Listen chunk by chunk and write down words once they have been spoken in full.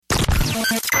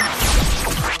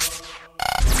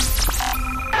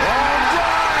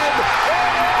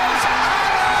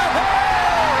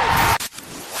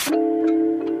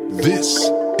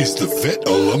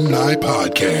Alumni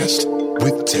Podcast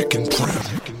with Tek Prem.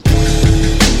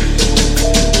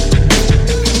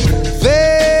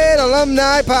 Vet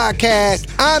Alumni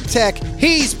Podcast. I'm Tek,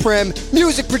 he's Prem,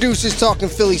 music producers talking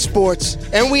Philly sports.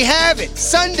 And we have it,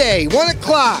 Sunday, 1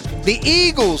 o'clock. The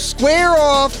Eagles square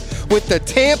off with the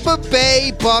Tampa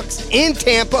Bay Bucs in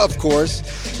Tampa, of course.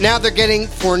 Now they're getting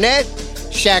Fournette,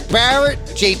 Shaq Barrett,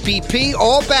 JPP,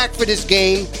 all back for this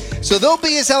game. So they'll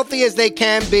be as healthy as they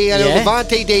can be. I know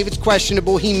Lavonte David's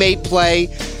questionable. He may play.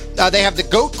 They have the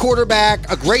GOAT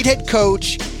quarterback, a great head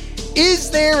coach. Is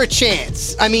there a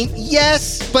chance? I mean,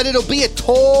 yes, but it'll be a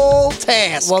tall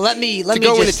task. Well, let me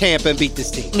go into Tampa and beat this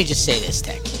team. Let me just say this,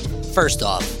 Tek. First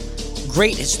off,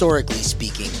 great historically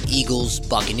speaking. Eagles,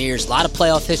 Buccaneers, a lot of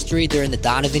playoff history during the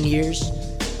Donovan years,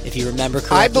 if you remember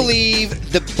correctly. I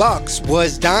believe the Bucs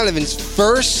was Donovan's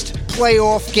first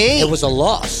playoff game. It was a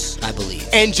loss, I believe.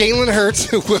 And Jalen Hurts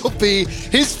will be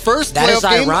his first playoff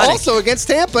game also against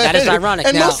Tampa. That is ironic.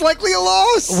 And now, most likely a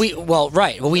loss. We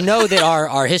know that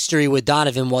our history with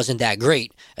Donovan wasn't that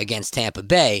great against Tampa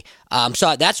Bay.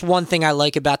 So that's one thing I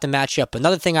like about the matchup.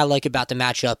 Another thing I like about the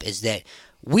matchup is that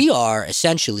we are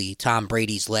essentially Tom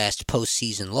Brady's last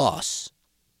postseason loss.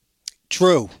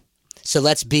 True. So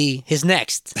let's be his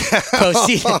next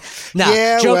postseason.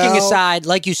 Now, joking aside,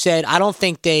 like you said, I'm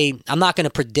not going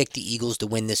to predict the Eagles to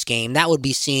win this game. That would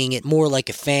be seeing it more like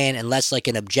a fan and less like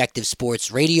an objective sports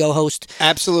radio host.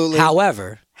 Absolutely.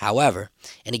 However,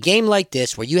 in a game like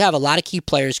this where you have a lot of key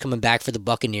players coming back for the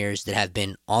Buccaneers that have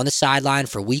been on the sideline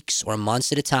for weeks or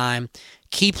months at a time,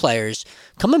 key players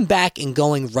coming back and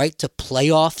going right to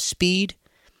playoff speed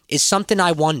is something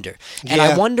I wonder. And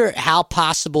I wonder how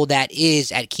possible that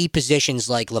is at key positions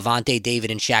like Lavonte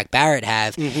David and Shaq Barrett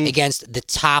have against the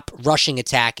top rushing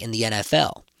attack in the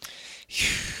NFL.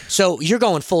 So you're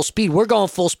going full speed. We're going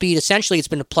full speed. Essentially, it's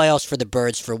been the playoffs for the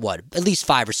Birds for what? At least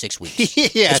 5 or 6 weeks.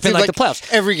 It's been like the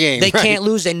playoffs. Every game. They can't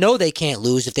lose. They know they can't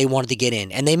lose if they wanted to get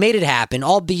in. And they made it happen,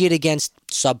 albeit against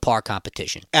subpar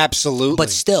competition. Absolutely.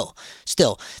 But still,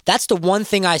 that's the one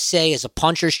thing I say is a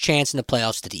puncher's chance in the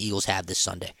playoffs that the Eagles have this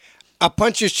Sunday. A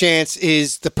puncher's chance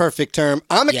is the perfect term.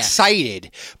 I'm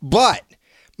excited, but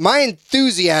my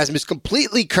enthusiasm is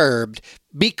completely curbed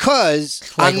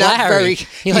because I'm not Larry.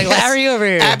 You like Larry over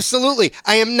here. Absolutely.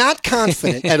 I am not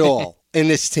confident at all in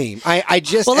this team. I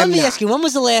just Well, let me not. ask you, when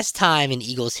was the last time in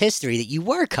Eagles history that you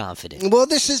were confident? Well,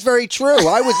 this is very true.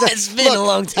 I was. It's been a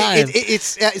long time.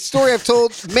 It's a story I've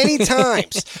told many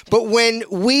times. But when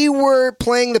we were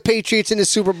playing the Patriots in the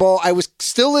Super Bowl, I was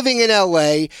still living in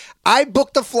L.A. I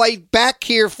booked a flight back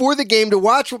here for the game to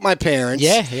watch with my parents.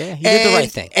 Yeah, you did the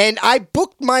right thing. And I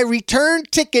booked my return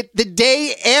ticket the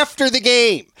day after the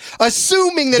game,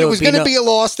 assuming that it was going to be a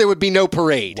loss, there would be no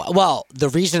parade. Well, the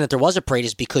reason that there was a parade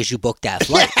is because you booked that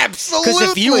flight. Yeah, absolutely.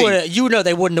 Because if you were,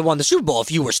 they wouldn't have won the Super Bowl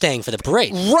if you were staying for the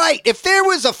parade. Right. If there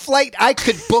was a flight I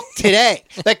could book today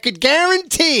that could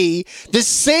guarantee the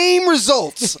same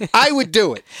results, I would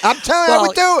do it. I'm telling you, I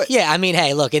would do it. Yeah, I mean,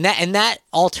 hey, look, in that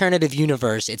alternative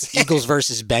universe, it's Eagles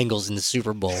versus Bengals in the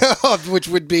Super Bowl. Which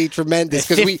would be tremendous.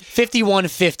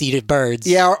 51-50 to Birds.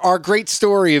 Yeah, our great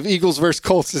story of Eagles versus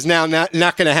Colts is now not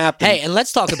going to happen. Hey, and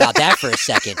let's talk about that for a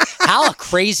second. How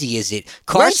crazy is it?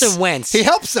 Carson Wentz. He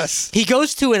helps us. He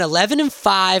goes to an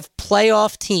 11-5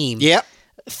 playoff team. Yep.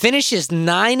 Finishes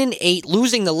 9-8,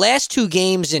 losing the last 2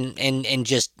 games in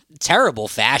just terrible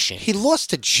fashion. He lost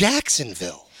to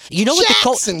Jacksonville. You know what?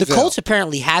 The Colts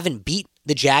apparently haven't beat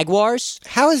the Jaguars.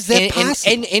 How is that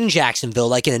possible? In Jacksonville,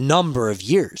 like in a number of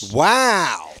years.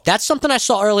 Wow. That's something I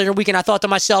saw earlier in the week, and I thought to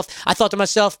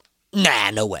myself,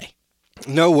 nah, no way.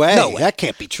 No way. That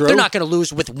can't be true. They're not going to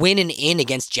lose with winning in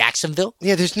against Jacksonville.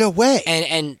 Yeah, there's no way.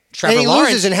 And Trevor Lawrence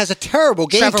loses and has a terrible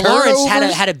game. Trevor Lawrence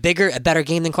had a better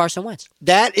game than Carson Wentz.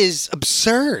 That is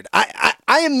absurd.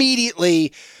 I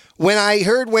immediately, when I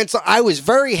heard Wentz, I was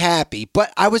very happy,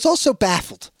 but I was also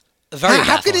baffled.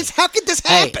 How could this happen?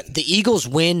 Hey, the Eagles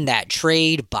win that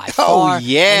trade by far. Oh,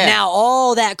 yeah. And now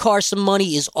all that Carson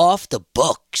money is off the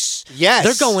books. Yes.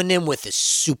 They're going in with a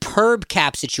superb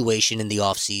cap situation in the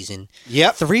offseason.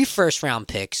 Yep. 3 first-round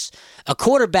picks, a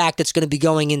quarterback that's going to be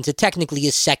going into technically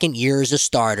his second year as a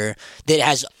starter that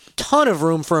has ton of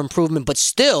room for improvement, but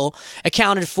still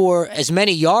accounted for as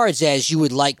many yards as you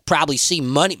would probably see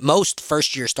most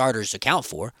first-year starters account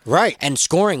for. Right. And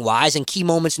scoring-wise, and key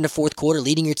moments in the fourth quarter,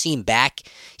 leading your team back.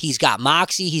 He's got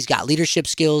moxie. He's got leadership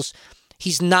skills.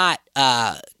 He's not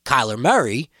Kyler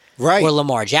Murray or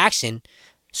Lamar Jackson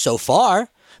so far.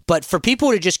 But for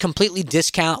people to just completely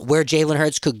discount where Jalen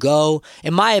Hurts could go,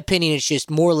 in my opinion, it's just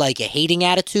more like a hating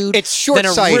attitude. It's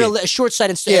short-sighted.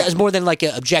 Short-sighted is more than like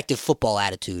an objective football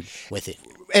attitude with it.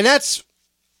 And that's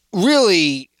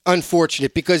really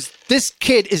unfortunate because this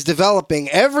kid is developing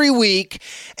every week.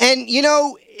 And,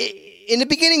 in the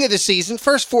beginning of the season,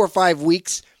 first 4 or 5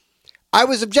 weeks, I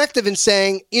was objective in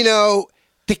saying, the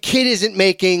kid isn't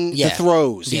making the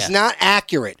throws. He's not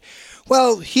accurate.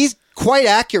 Well, he's quite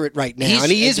accurate right now,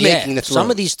 and he is making the throws.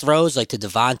 Some of these throws, like to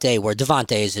Devontae, where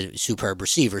Devontae is a superb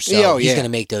receiver, so he's going to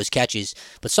make those catches.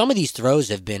 But some of these throws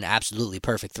have been absolutely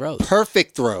perfect throws.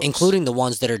 Perfect throws. Including the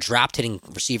ones that are drop-hitting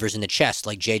receivers in the chest,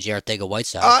 like J.J.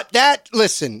 Arcega-Whiteside.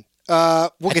 Listen,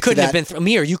 we'll get to couldn't that. have been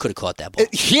me, or you could have caught that ball.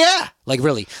 Yeah. Like,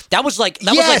 really. That was like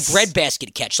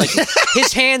breadbasket catch. Like,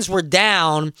 his hands were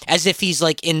down as if he's,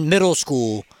 like, in middle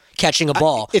school catching a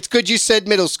ball. It's good you said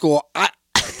middle school.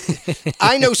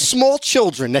 I know small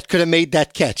children that could have made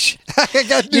that catch. I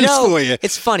got news for you.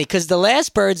 It's funny because the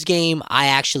last Birds game I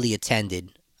actually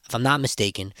attended, if I'm not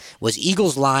mistaken, was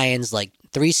Eagles-Lions like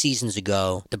 3 seasons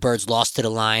ago. The Birds lost to the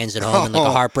Lions at home in like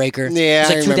a heartbreaker. Yeah, it was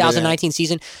like I remember 2019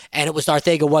 season, and it was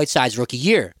Arcega-Whiteside's rookie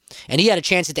year. And he had a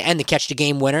chance at the end to catch the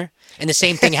game winner, and the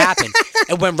same thing happened.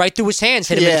 It went right through his hands,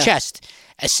 hit him in the chest.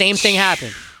 The same thing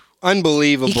happened.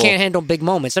 Unbelievable. He can't handle big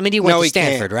moments. I mean, he went to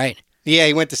Stanford, right? Yeah,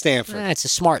 he went to Stanford. It's a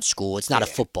smart school. It's not a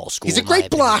football school. He's a great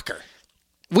blocker.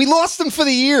 We lost him for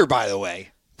the year, by the way.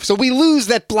 So we lose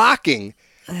that blocking.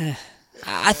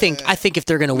 I think if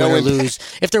they're going to win or lose,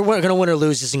 if they're going to win or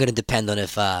lose, isn't going to depend on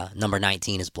if number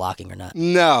 19 is blocking or not.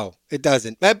 No, it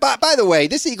doesn't. By the way,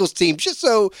 this Eagles team, just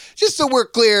so we're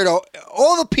clear to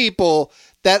all the people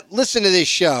that listen to this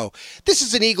show, this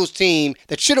is an Eagles team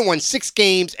that should have won 6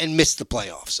 games and missed the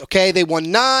playoffs, okay? They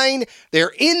won 9.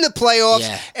 They're in the playoffs,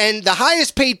 and the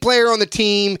highest paid player on the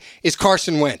team is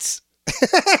Carson Wentz.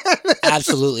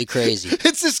 Absolutely crazy.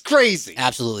 It's just crazy.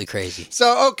 Absolutely crazy.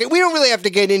 So, okay, we don't really have to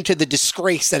get into the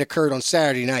disgrace that occurred on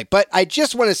Saturday night, but I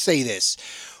just want to say this.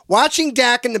 Watching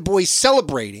Dak and the boys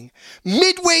celebrating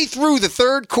midway through the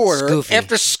third quarter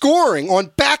after scoring on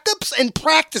backups and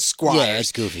practice squads. Yeah,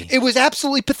 it's goofy. It was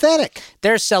absolutely pathetic.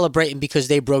 They're celebrating because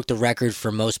they broke the record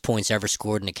for most points ever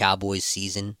scored in a Cowboys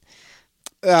season.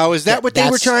 Is that what they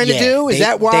were trying to do? Is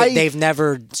that why? They've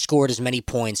never scored as many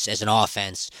points as an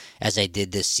offense as they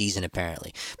did this season,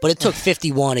 apparently. But it took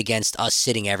 51 against us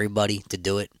sitting everybody to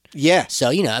do it. Yeah.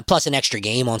 So, plus an extra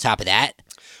game on top of that.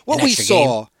 What we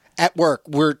saw at work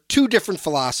were 2 different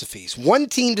philosophies. One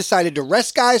team decided to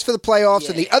rest guys for the playoffs,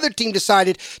 and the other team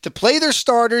decided to play their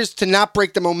starters to not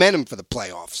break the momentum for the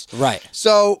playoffs. Right.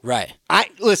 So, I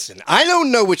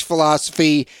don't know which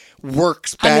philosophy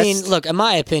works best. I mean, look, in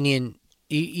my opinion,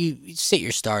 you sit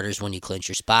your starters when you clinch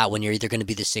your spot. When you're either going to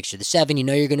be the 6 or the 7, you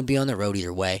know you're going to be on the road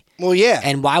either way. Well, yeah.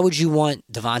 And why would you want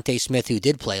Devontae Smith, who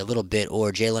did play a little bit,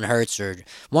 or Jalen Hurts, or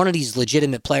one of these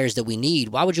legitimate players that we need,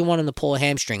 why would you want him to pull a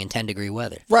hamstring in 10-degree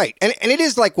weather? Right. And it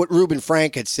is like what Reuben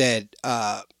Frank had said.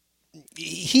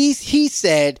 He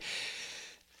said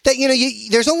that,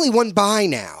 there's only one bye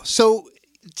now. So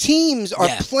teams are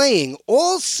playing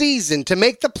all season to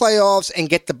make the playoffs and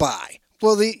get the bye.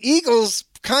 Well, the Eagles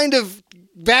kind of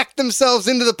backed themselves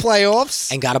into the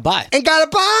playoffs. And got a bye.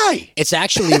 It's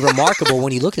actually remarkable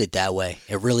when you look at it that way.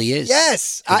 It really is.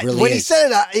 Yes. When he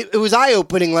said it, it was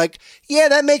eye-opening. Like, yeah,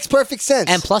 that makes perfect sense.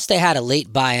 And plus, they had a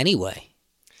late bye anyway.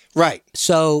 Right.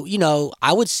 So,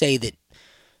 I would say that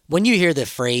when you hear the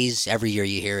phrase, every year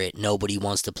you hear it, nobody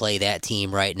wants to play that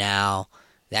team right now.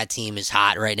 That team is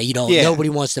hot right now. Nobody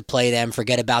wants to play them.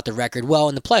 Forget about the record. Well,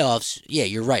 in the playoffs, yeah,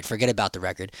 you're right. Forget about the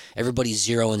record. Everybody's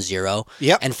 0-0.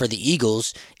 Yep. And for the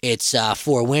Eagles, it's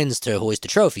 4 wins to hoist the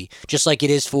trophy, just like it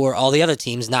is for all the other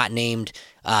teams not named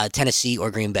Tennessee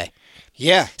or Green Bay.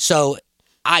 Yeah. So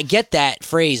I get that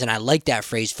phrase, and I like that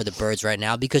phrase for the Birds right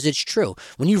now because it's true.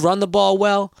 When you run the ball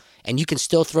well and you can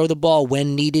still throw the ball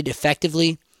when needed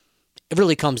effectively, it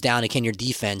really comes down to can your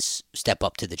defense step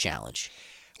up to the challenge.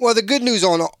 Well, the good news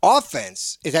on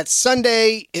offense is that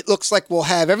Sunday, it looks like we'll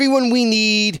have everyone we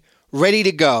need ready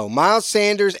to go. Miles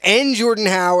Sanders and Jordan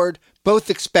Howard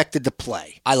both expected to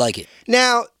play. I like it.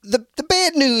 Now, the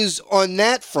bad news on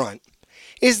that front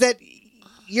is that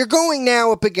you're going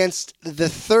now up against the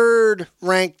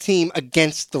 3rd-ranked team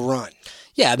against the run.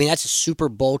 Yeah, I mean, that's a Super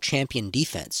Bowl champion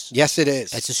defense. Yes, it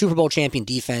is. It's a Super Bowl champion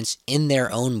defense in their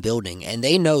own building, and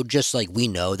they know, just like we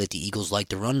know, that the Eagles like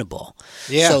to run the ball.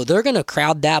 Yeah. So they're going to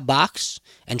crowd that box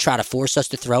and try to force us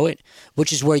to throw it,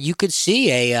 which is where you could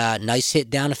see a nice hit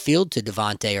down the field to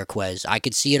Devontae or Quez. I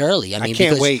could see it early. I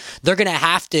can't wait. They're going to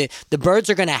have to, the Birds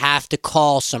are going to have to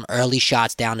call some early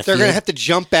shots down the field. They're going to have to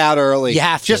jump out early. You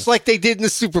have to. Just like they did in the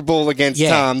Super Bowl against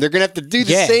Tom. They're going to have to do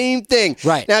the same thing.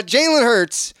 Right. Now, Jalen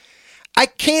Hurts, I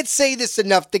can't say this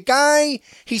enough. The guy,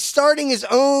 he's starting his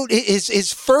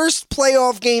first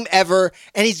playoff game ever,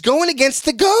 and he's going against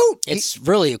the GOAT. It's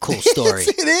really a cool story.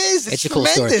 It is. It's a cool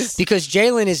story. tremendous. Because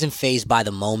Jalen isn't fazed by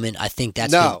the moment. I think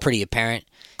that's been pretty apparent.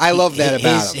 I love that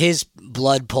about him. His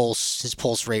blood pulse, his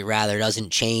pulse rate rather,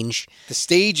 doesn't change. The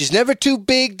stage is never too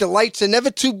big. The lights are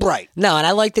never too bright. No, and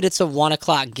I like that it's a 1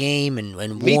 o'clock game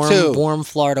and Me too. warm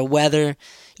Florida weather.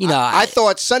 You know, I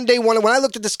thought Sunday when I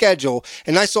looked at the schedule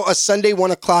and I saw a Sunday 1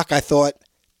 o'clock, I thought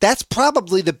that's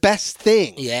probably the best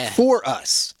thing for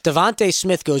us. Devontae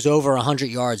Smith goes over 100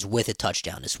 yards with a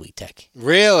touchdown this week, Tek.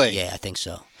 Really? Yeah, I think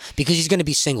so. Because he's going to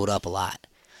be singled up a lot.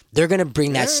 They're going to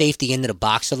bring that safety into the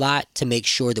box a lot to make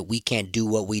sure that we can't do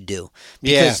what we do.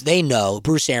 Because they know,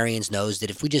 Bruce Arians knows, that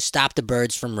if we just stop the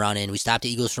Birds from running, we stop the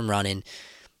Eagles from running,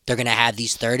 they're going to have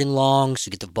these 3rd and longs to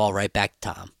get the ball right back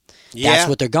to Tom. That's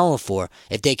what they're going for.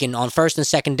 If they can, on 1st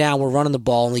and 2nd down, we're running the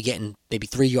ball, only getting maybe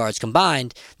 3 yards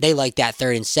combined, they like that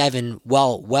 3rd and 7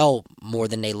 well more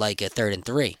than they like a 3rd and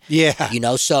 3. Yeah. You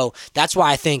know, so that's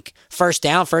why I think 1st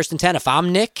down, 1st and 10, if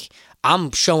I'm Nick,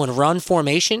 I'm showing run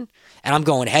formation, and I'm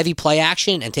going heavy play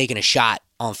action and taking a shot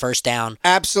on 1st down.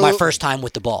 Absolutely. My first time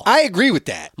with the ball. I agree with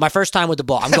that. My first time with the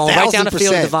ball. I'm going right down the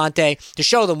field with Devontae to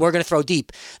show them we're going to throw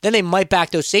deep. Then they might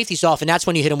back those safeties off, and that's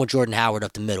when you hit them with Jordan Howard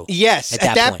up the middle. Yes.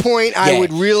 At that point, I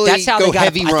would really go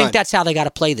heavy run. I think that's how they got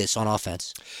to play this on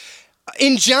offense.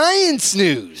 In Giants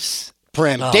news,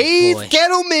 Prem, Dave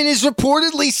Gettleman is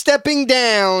reportedly stepping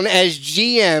down as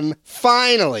GM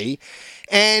finally.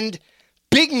 And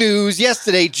big news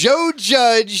yesterday, Joe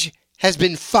Judge has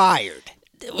been fired.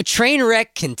 Train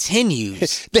wreck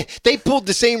continues. They pulled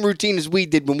the same routine as we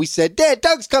did when we said,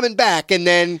 Doug's coming back, and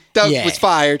then Doug was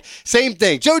fired. Same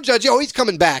thing. Joe Judge, he's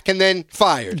coming back, and then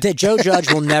fired. Joe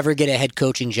Judge will never get a head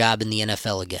coaching job in the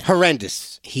NFL again.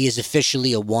 Horrendous. He is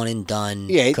officially a one-and-done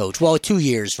coach. Well, 2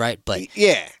 years, right? But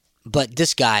But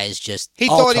this guy is just He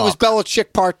thought he was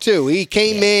Belichick Part 2. He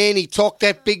came in, he talked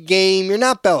that big game. You're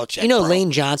not Belichick, You know, bro.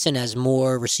 Lane Johnson has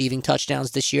more receiving touchdowns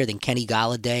this year than Kenny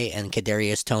Golladay and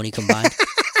Kadarius Toney combined.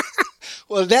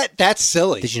 Well, that's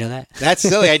silly. Did you know that? That's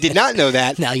silly. I did not know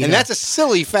that. Now you and know. that's a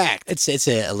silly fact. It's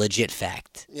a legit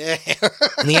fact. Yeah.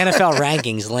 In the NFL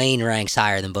rankings, Lane ranks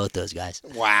higher than both those guys.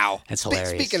 Wow. That's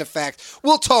hilarious. Speaking of facts,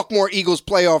 we'll talk more Eagles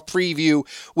playoff preview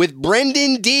with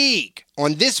Brenden Deeg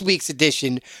on this week's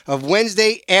edition of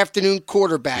Wednesday Afternoon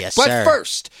Quarterback. Yes, but sir.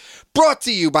 First, brought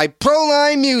to you by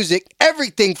Proline Music,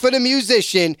 everything for the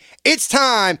musician. It's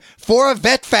time for a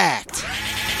VetPhact.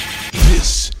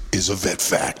 This is a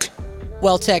VetPhact.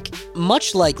 Well, Tek,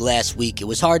 much like last week, it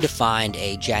was hard to find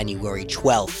a January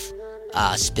 12th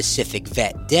specific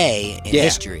vet day in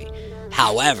history.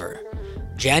 However,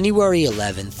 January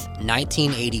 11th,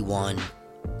 1981,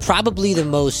 probably the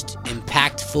most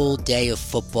impactful day of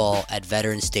football at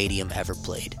Veterans Stadium ever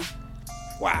played.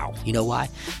 Wow. You know why?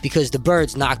 Because the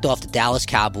Birds knocked off the Dallas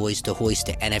Cowboys to hoist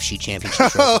the NFC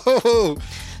Championship trophy. Oh,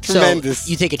 tremendous.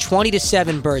 So you take a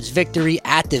 20-7 Birds victory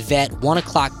at the Vet, 1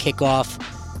 o'clock kickoff.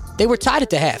 They were tied at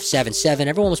the half, 7-7.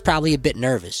 Everyone was probably a bit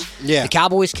nervous. Yeah. The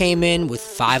Cowboys came in with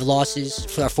 4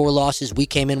 losses. We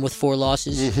came in with 4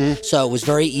 losses. Mm-hmm. So it was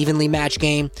very evenly matched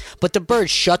game. But the Birds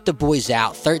shut the boys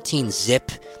out,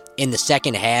 13-zip in the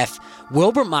second half.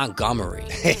 Wilbert Montgomery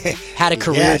had a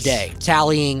career day,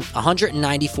 tallying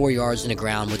 194 yards in the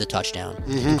ground with a touchdown,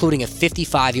 including a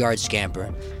 55-yard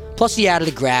scamper. Plus, he added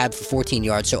a grab for 14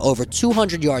 yards, so over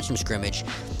 200 yards from scrimmage.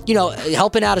 You know,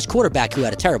 helping out his quarterback, who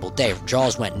had a terrible day.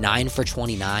 Jaws went 9 for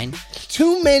 29.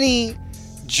 Too many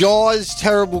Jaws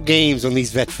terrible games on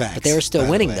these VetPhacts. But they were still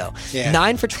winning, though. Yeah.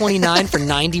 9 for 29 for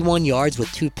 91 yards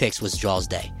with 2 picks was Jaws'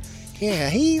 day. Yeah,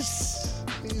 he's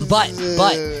But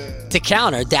to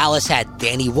counter, Dallas had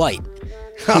Danny White,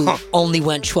 who only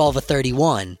went 12 of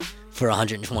 31 for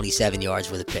 127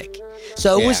 yards with a pick.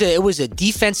 So it was a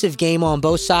defensive game on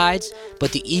both sides,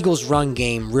 but the Eagles' run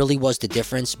game really was the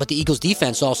difference. But the Eagles'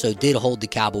 defense also did hold the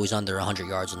Cowboys under 100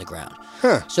 yards on the ground.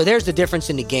 So there's the difference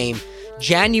in the game.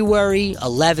 January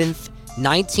 11th,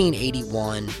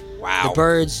 1981. Wow. The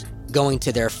Birds going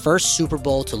to their first Super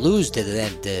Bowl to lose to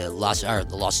the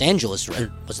Los Angeles.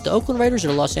 Was it the Oakland Raiders or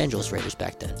the Los Angeles Raiders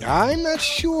back then? I'm not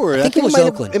sure. I think it was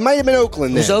Oakland. It might have been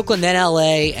Oakland. It was Oakland, then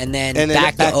L.A., and then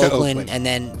back to Oakland, and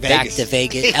then Vegas. back to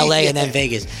Vegas, L.A., and then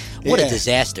Vegas. What a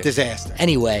disaster. Disaster.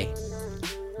 Anyway,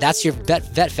 that's your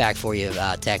vet fact for you,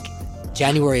 Tek.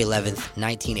 January 11th,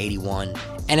 1981,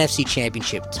 NFC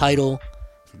Championship title.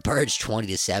 Birds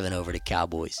 20-7 over the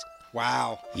Cowboys.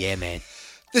 Wow. Yeah, man.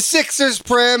 The Sixers,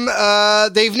 Prem,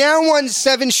 they've now won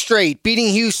 7 straight, beating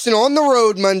Houston on the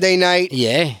road Monday night.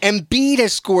 Yeah. Embiid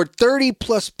has scored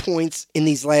 30-plus points in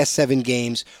these last 7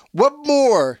 games. What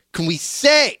more can we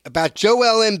say about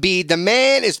Joel Embiid? The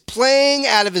man is playing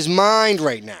out of his mind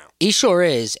right now. He sure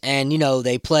is. And,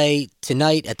 they play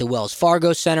tonight at the Wells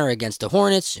Fargo Center against the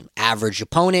Hornets, an average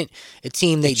opponent, a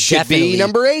team they should be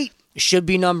number 8. Should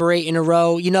be number 8 in a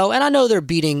row, and I know they're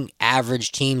beating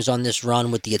average teams on this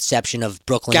run with the exception of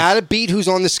Brooklyn. Gotta beat who's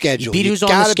on the schedule. Who's on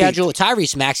the schedule.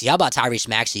 Tyrese Maxey. How about Tyrese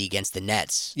Maxey against the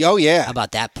Nets? Oh, yeah. How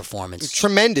about that performance?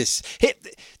 Tremendous.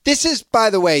 This is, by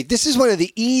the way, one of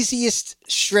the easiest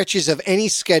stretches of any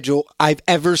schedule I've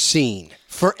ever seen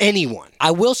for anyone.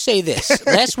 I will say this.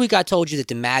 Last week I told you that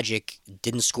the Magic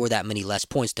didn't score that many less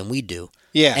points than we do.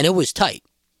 Yeah. And it was tight.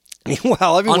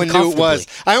 Well, everyone knew it was.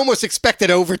 I almost expected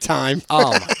overtime.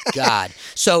 Oh, my God.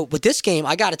 So, with this game,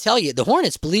 I got to tell you, the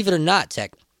Hornets, believe it or not,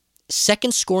 Tek,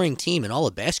 second scoring team in all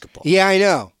of basketball. Yeah, I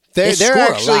know. They're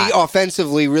actually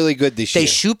offensively really good this year. They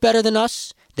shoot better than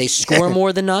us. They score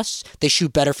more than us. They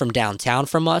shoot better from downtown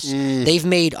from us. They've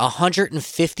made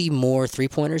 150 more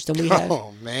three-pointers than we have.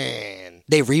 Oh, man.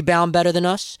 They rebound better than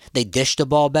us. They dish the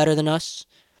ball better than us.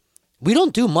 We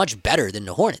don't do much better than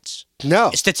the Hornets.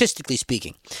 No, statistically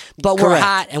speaking, but Correct. We're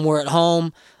hot and we're at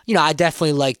home. I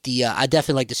definitely like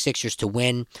the Sixers to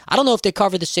win. I don't know if they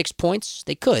cover the 6 points.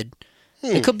 They could.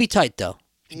 It could be tight though.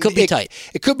 It could be tight.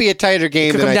 It could be a tighter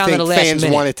game than I think fans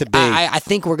want it to be. I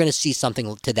think we're going to see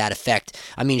something to that effect.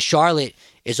 I mean, Charlotte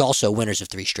is also winners of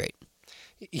 3 straight.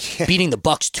 Yeah. Beating the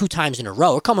Bucs 2 times in a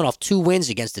row. We're coming off 2 wins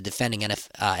against the defending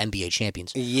NBA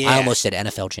champions. Yeah. I almost said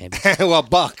NFL champions. Well,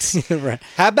 Bucs. Right.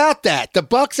 How about that? The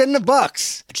Bucs and the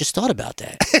Bucs. I just thought about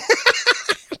that.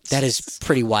 That is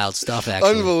pretty wild stuff,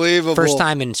 actually. Unbelievable. First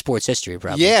time in sports history,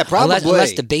 probably. Yeah, probably.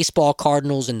 Unless the baseball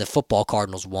Cardinals and the football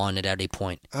Cardinals won at any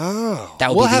point. Oh. That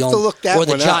would we'll be have to look that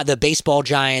one up. Or the baseball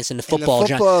Giants and the football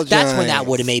Giants. That's when that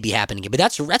would have maybe happened again. But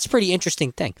that's a pretty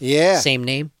interesting thing. Yeah. Same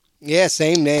name. Yeah,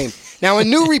 same name. Now, a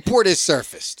new report has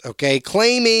surfaced,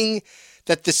 claiming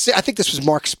that I think this was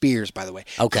Mark Spears, by the way,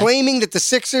 claiming that the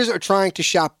Sixers are trying to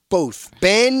shop both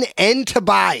Ben and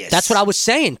Tobias. That's what I was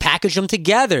saying. Package them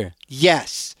together.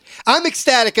 Yes. I'm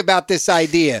ecstatic about this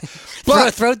idea.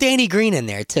 But throw Danny Green in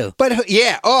there, too. But,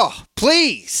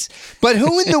 please. But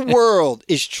who in the world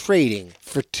is trading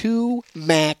for 2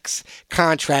 max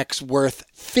contracts worth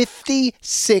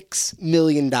 $56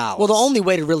 million? Well, the only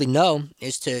way to really know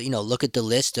is to, look at the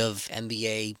list of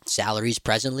NBA salaries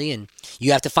presently, and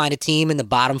you have to find a team in the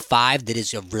bottom 5 that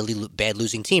is a really bad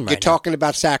losing team right now. You're talking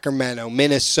about Sacramento,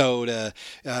 Minnesota,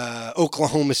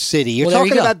 Oklahoma City. You're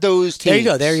talking about those teams. There you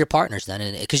go. They're your partners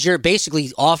then, because you're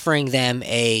basically offering them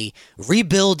a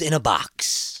rebuild in a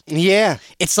box. Yeah.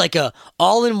 It's like a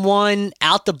all-in-one,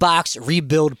 out-the-box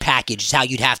rebuild package is how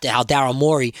Daryl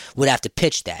Morey would have to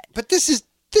pitch that. But this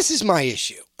is my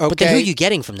issue. Okay? But then who are you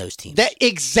getting from those teams?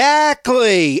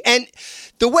 Exactly. And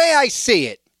the way I see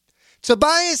it,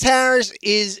 Tobias Harris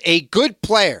is a good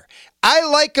player. I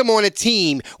like him on a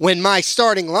team when my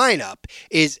starting lineup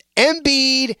is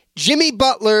Embiid, Jimmy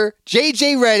Butler,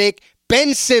 J.J. Redick,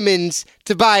 Ben Simmons,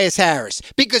 Tobias Harris.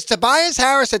 Because Tobias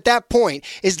Harris at that point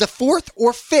is the 4th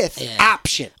or 5th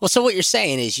option. Well, so what you're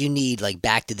saying is you need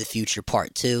Back to the Future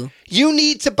Part 2? You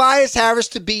need Tobias Harris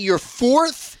to be your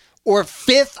 4th or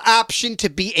 5th option to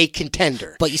be a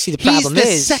contender. But you see, the problem is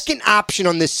he's the second option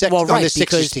on this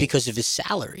Sixers team. Because of his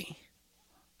salary.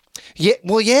 Yeah,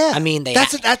 well, yeah. I mean,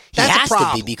 that's a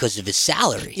problem. To be because of his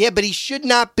salary. Yeah, but he should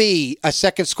not be a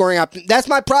second scoring option. That's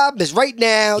my problem. Is right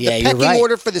now the pecking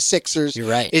order for the Sixers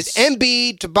is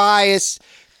Embiid, Tobias,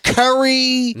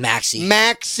 Curry, Maxey,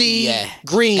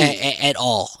 Green. At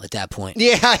all at that point.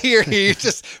 Yeah, I hear you. You're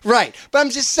just right. But I'm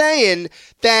just saying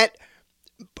that,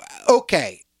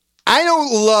 I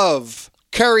don't love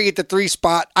Curry at the 3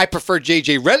 spot. I prefer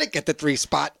J.J. Redick at the 3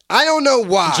 spot. I don't know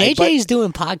why. J.J.'s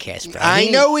doing podcasts, bro. I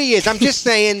know he is. I'm just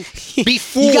saying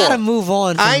before. You got to move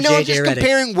on from I know, J.J. just Redick.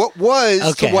 Comparing what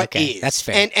was to what is. That's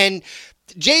fair. And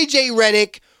J.J.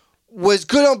 Redick was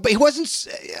good on, but he wasn't,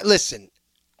 listen,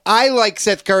 I like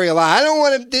Seth Curry a lot. I don't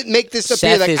want to make this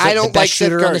appear like I don't like Seth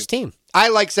Curry. On this team. I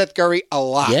like Seth Curry a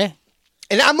lot. Yeah.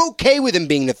 And I'm okay with him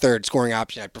being the 3rd scoring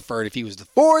option. I prefer it if he was the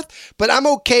 4th, but I'm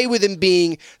okay with him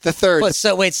being the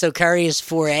 3rd. So Curry is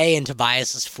 4A and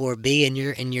Tobias is 4B,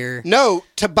 and you're No,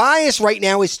 Tobias right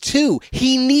now is 2.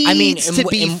 He needs to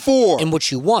be 4. And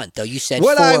what you want, though, you said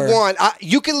what 4. I want,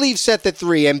 you can leave Seth at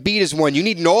 3. Embiid is 1. You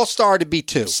need an all-star to be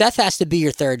 2. Seth has to be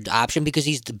your 3rd option because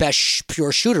he's the best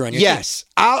pure shooter on your team. Yes,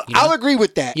 I'll agree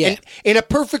with that. Yeah. In a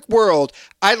perfect world,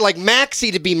 I'd like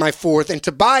Maxey to be my 4th and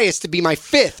Tobias to be my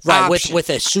 5th option. With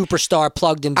a superstar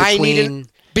plugged in between.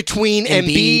 between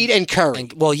Embiid and Curry.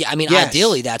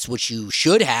 Ideally, that's what you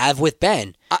should have with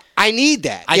Ben. I need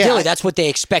that. Ideally, that's what they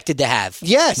expected to have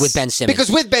with Ben Simmons.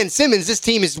 Because with Ben Simmons, this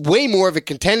team is way more of a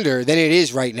contender than it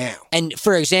is right now. And,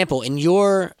 for example, in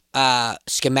your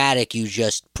schematic you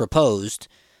just proposed,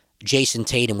 Jason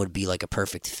Tatum would be like a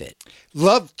perfect fit.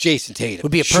 Love Jason Tatum.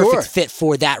 Would be a perfect fit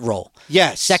for that role.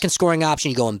 Yes. Second scoring option,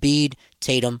 you go Embiid,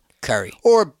 Tatum, Curry.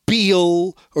 Or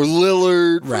Beal or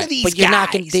Lillard. Right. These but you're guys.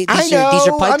 not going to... These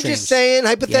are pipe I'm dreams. Just saying,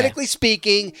 hypothetically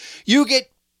speaking, you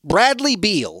get Bradley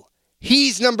Beal.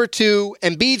 He's number 2,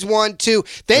 Embiid's 1, 2.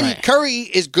 Then Curry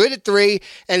is good at 3,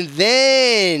 and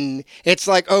then it's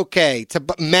like, okay,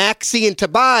 Maxey and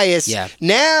Tobias. Yeah.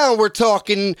 Now we're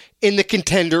talking in the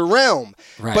contender realm.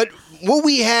 Right. But what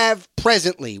we have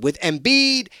presently with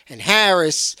Embiid and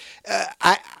Harris,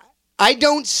 I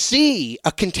don't see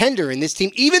a contender in this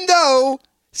team, even though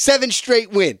 7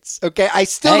 straight wins. Okay, I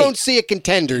still don't see a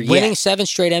contender yet. Winning 7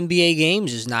 straight NBA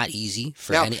games is not easy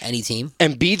for any team.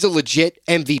 Embiid's a legit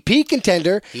MVP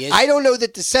contender. I don't know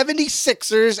that the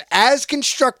 76ers, as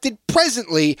constructed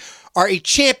presently, are a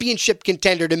championship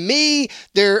contender. To me,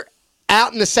 they're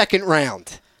out in the second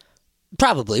round.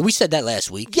 Probably. We said that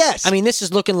last week. Yes. I mean, this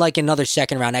is looking like another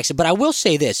second-round exit. But I will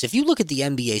say this. If you look at the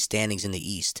NBA standings in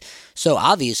the East, so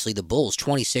obviously the Bulls,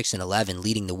 26-11,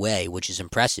 leading the way, which is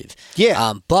impressive.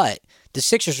 Yeah. But the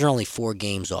Sixers are only 4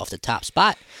 games off the top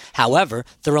spot. However,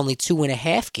 they're only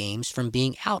 2.5 games from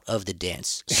being out of the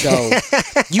dance. So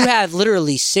you have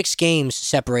literally 6 games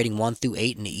separating 1 through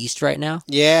 8 in the East right now.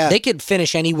 Yeah. They could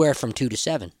finish anywhere from 2 to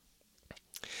 7.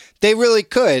 They really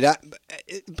could.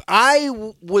 I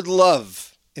would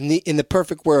love, in the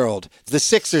perfect world, the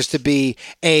Sixers to be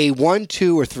a 1,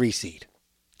 2, or 3 seed.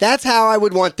 That's how I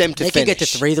would want them to finish. They could get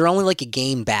to 3. They're only like a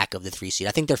game back of the 3 seed. I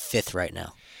think they're 5th right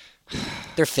now.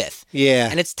 They're 5th. Yeah.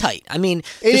 And it's tight. I mean,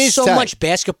 there's so much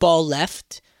basketball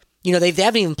left. You know, they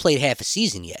haven't even played half a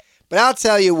season yet. But I'll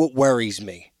tell you what worries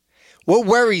me. What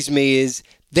worries me is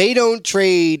they don't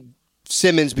trade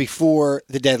Simmons before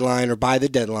the deadline or by the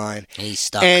deadline. And he's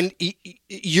stuck. And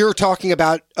you're talking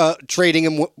about trading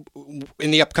him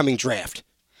in the upcoming draft.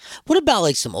 What about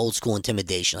like some old school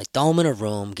intimidation? Like throw him in a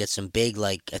room, get some big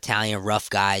like Italian rough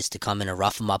guys to come in and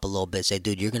rough him up a little bit. Say,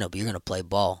 dude, you're gonna play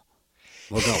ball.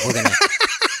 We're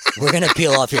gonna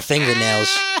peel off your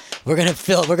fingernails. We're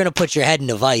gonna put your head in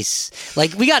a vice.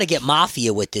 Like we got to get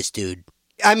mafia with this dude.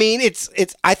 I mean,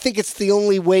 I think it's the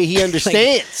only way he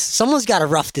understands. Like, someone's got to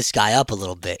rough this guy up a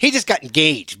little bit. He just got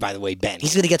engaged, by the way, Ben.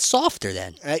 He's going to get softer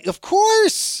then. Of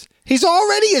course. He's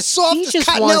already as soft as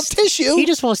cottonelle tissue. He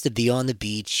just wants to be on the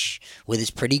beach with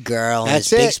his pretty girl and his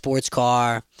big sports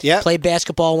car. Yep. Play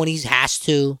basketball when he has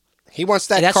to. He wants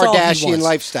that Kardashian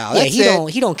lifestyle. Yeah,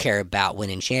 he don't care about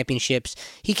winning championships.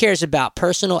 He cares about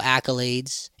personal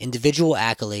accolades, individual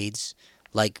accolades.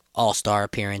 Like all-star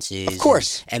appearances, of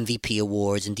course, MVP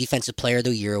awards, and Defensive Player of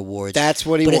the Year awards. That's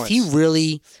what he wants. But if he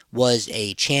really was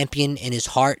a champion in his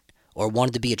heart, or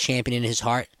wanted to be a champion in his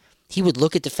heart, he would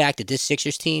look at the fact that this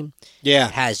Sixers team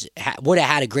would have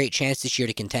had a great chance this year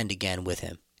to contend again with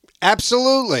him.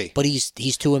 Absolutely. But he's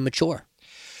too immature.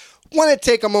 Want to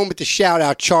take a moment to shout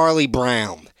out Charlie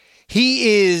Brown.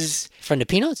 He is from the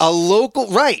Peanuts.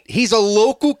 He's a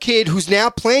local kid who's now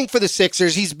playing for the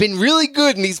Sixers. He's been really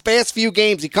good in these past few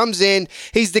games. He comes in.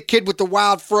 He's the kid with the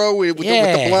wild fro with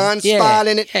the blonde spot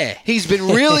in it. Yeah. He's been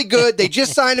really good. They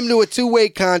just signed him to a 2-way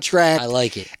contract. I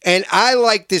like it. And I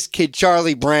like this kid,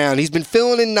 Charlie Brown. He's been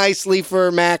filling in nicely for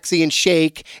Maxey and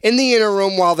Shake in the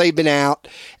interim while they've been out.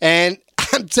 And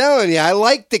I'm telling you, I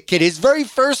like the kid. His very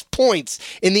first points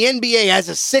in the NBA as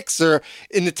a Sixer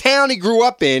in the town he grew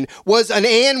up in was an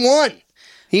and one.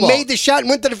 He made the shot and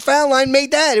went to the foul line,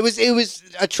 made that. It was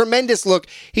a tremendous look.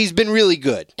 He's been really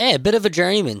good. Yeah, a bit of a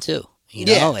journeyman, too. You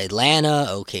know, Atlanta,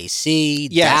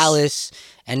 OKC, Dallas,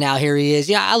 and now here he is.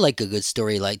 Yeah, I like a good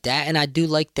story like that, and I do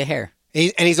like the hair.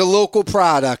 He's a local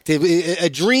product. A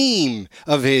dream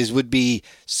of his would be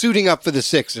suiting up for the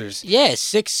Sixers. Yeah,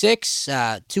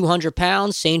 6'6", 200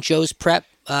 pounds, St. Joe's Prep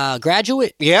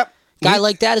graduate. Yep. Guy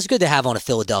like that is good to have on a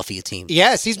Philadelphia team.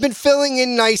 Yes, he's been filling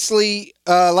in nicely,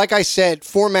 like I said,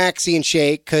 for Maxey and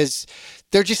Shake, because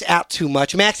they're just out too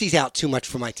much. Maxey's out too much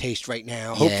for my taste right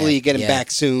now. Hopefully you get him back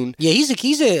soon. Yeah,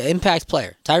 he's an impact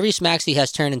player. Tyrese Maxey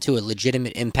has turned into a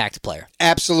legitimate impact player.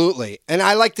 Absolutely. And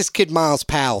I like this kid Miles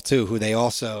Powell, too, who they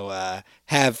also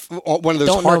have one of those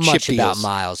hardship deals. Don't know much about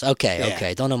Miles.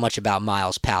 Okay. Don't know much about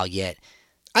Miles Powell yet.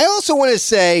 I also want to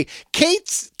say Kate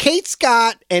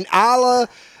Scott and Ala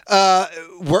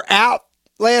were out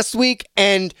last week,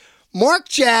 and Mark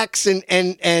Jackson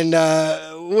and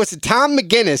Tom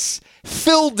McGinnis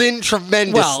filled in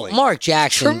tremendously. Well, Mark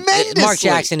Jackson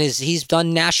he's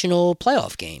done national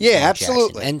playoff games. Yeah,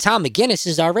 absolutely. And Tom McGinnis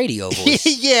is our radio voice.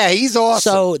 Yeah, he's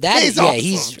awesome. So awesome.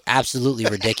 He's absolutely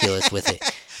ridiculous with it.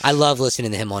 I love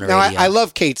listening to him on the radio. I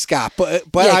love Kate Scott, but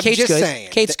I'm Kate's just good. saying.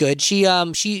 Kate's good.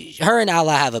 Her and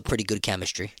Alla have a pretty good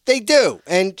chemistry. They do,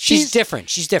 and she's different.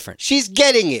 She's different. She's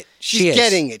getting it. She's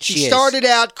getting it. She started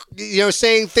out,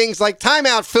 saying things like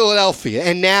 "timeout Philadelphia,"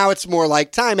 and now it's more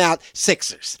like "timeout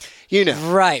Sixers."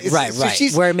 Right.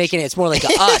 We're making it. It's more like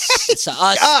us. It's a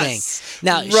us thing.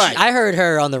 Now, I heard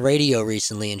her on the radio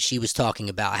recently, and she was talking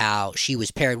about how she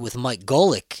was paired with Mike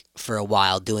Golick for a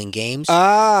while doing games.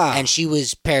 And she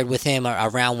was paired with him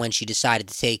around when she decided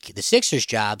to take the Sixers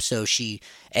job. So she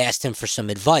asked him for some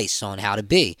advice on how to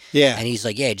be. Yeah. And he's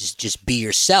like, "Yeah, just be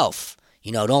yourself.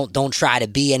 Don't try to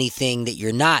be anything that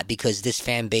you're not, because this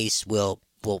fan base will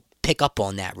pick up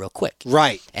on that real quick."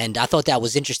 Right. And I thought that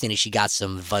was interesting that she got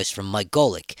some advice from Mike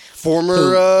Golick.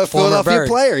 Former Philadelphia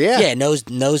player, yeah. Yeah, knows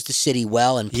the city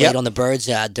well and played on the Birds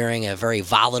during a very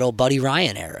volatile Buddy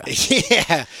Ryan era.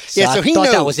 Yeah. So I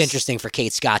thought that was interesting for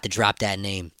Kate Scott to drop that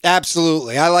name.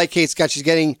 Absolutely. I like Kate Scott. She's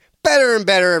getting better and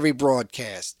better every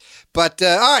broadcast. But,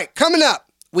 all right, coming up.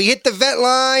 We hit the vet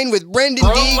line with Brenden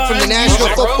Deeg from the National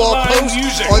Football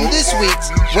Post on this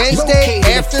week's Wednesday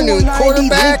afternoon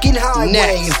quarterback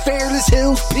next. In Fairless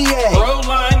Hills, PA.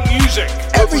 Pro-line music.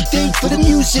 Everything for the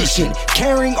musician,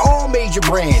 carrying all major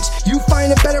brands. You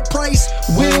find a better price,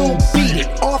 we'll beat it.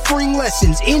 Offering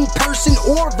lessons in person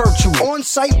or virtual.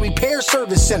 On-site repair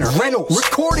service center, rentals,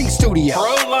 recording studio.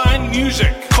 Pro-line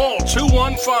music. Call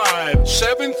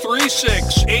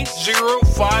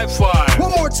 215-736-8055.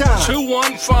 One more time.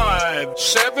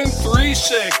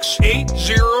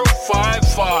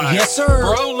 215-736-8055. Yes,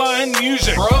 sir. Pro-line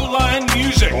music. Pro-line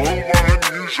music. Pro-line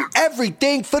music.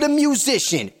 Everything for the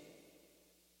musician.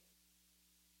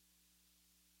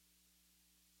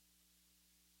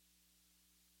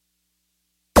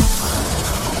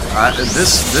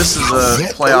 This is a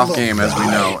playoff game, as we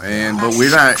know, but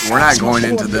we're not going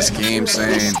into this game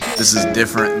saying this is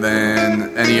different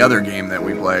than any other game that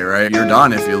we play, right? You're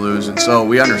done if you lose, and so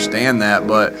we understand that,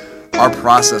 but our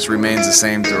process remains the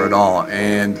same through it all,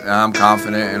 and I'm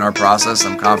confident in our process.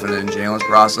 I'm confident in Jalen's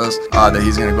process that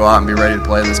he's going to go out and be ready to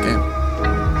play this game.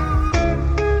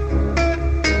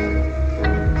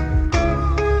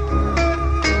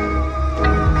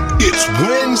 It's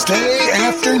Wednesday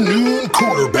afternoon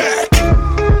quarterback.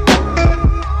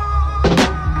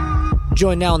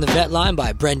 Joined now on the vet line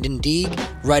by Brenden Deeg,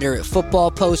 writer at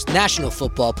Football Post, National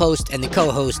Football Post, and the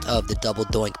co-host of the Double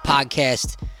Doink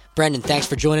podcast. Brenden, thanks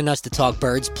for joining us to talk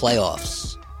Birds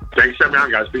playoffs. Thanks for having me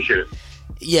on, guys. Appreciate it.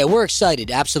 Yeah, we're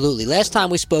excited, absolutely. Last time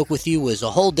we spoke with you was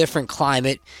a whole different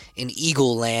climate in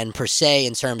Eagle land, per se,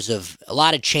 in terms of a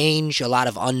lot of change, a lot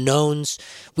of unknowns.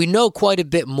 We know quite a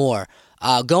bit more.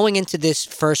 Going into this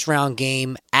first-round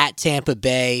game at Tampa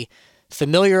Bay,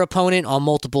 familiar opponent on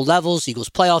multiple levels, Eagles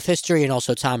playoff history, and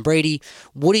also Tom Brady.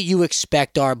 What do you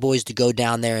expect our boys to go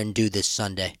down there and do this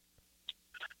Sunday?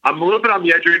 I'm a little bit on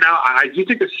the edge right now. I do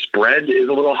think the spread is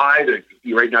a little high.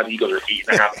 Right now, the Eagles are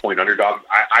 8.5-point underdogs.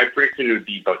 I predicted it would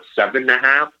be about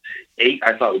 7.5. 8,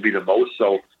 I thought would be the most.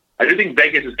 So I do think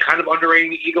Vegas is kind of underrating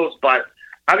the Eagles. But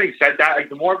having said that,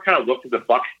 the more I've kind of looked at the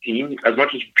Bucs team, as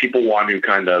much as people want to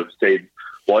kind of say,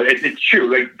 well, it's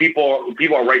true. Like people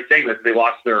are right saying that they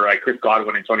lost their Chris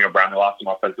Godwin, Antonio Brown. They lost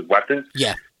some offensive weapons.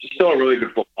 Yeah, it's still a really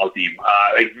good football team.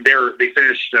 They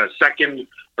finished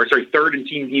third in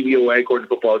team DVOA according to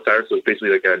Football Insider. So it's basically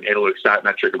like an analytic stat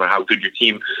metric about how good your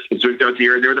team is doing throughout the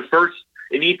year. And they were the first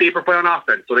in E-Pay per play on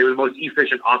offense. So they were the most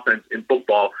efficient offense in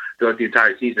football throughout the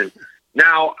entire season.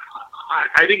 Now,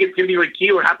 I think it's going to be like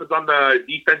key what happens on the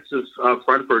defensive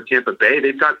front for Tampa Bay.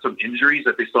 They've got some injuries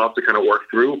that they still have to kind of work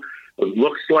through. It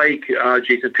looks like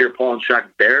Jason Pierre-Paul and Shaq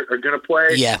Barrett are going to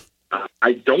play. Yeah.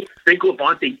 I don't think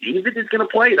Levante David is going to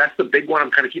play. That's the big one I'm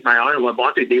kind of keeping my eye on.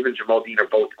 Levante David and Jamal Dean are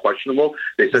both questionable.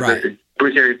 They said that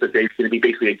Bruce Arians said it's going to be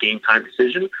basically a game-time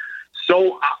decision.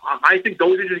 So I think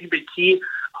those are going to be key.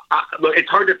 Look, it's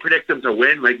hard to predict them to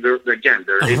win. Like they're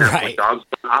 8.5-point dogs.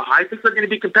 I think they're going to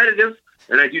be competitive,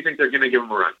 and I do think they're going to give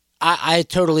them a run. I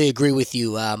totally agree with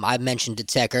you. I mentioned to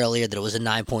Tek earlier that it was a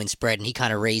 9-point spread, and he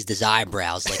kind of raised his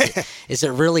eyebrows. Like, is it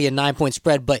really a 9-point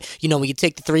spread? But, when you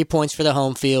take the 3 points for the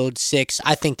home field, 6,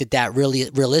 I think that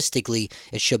really, realistically,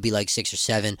 it should be like 6 or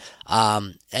 7.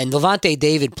 And Levante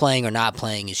David playing or not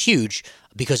playing is huge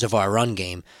because of our run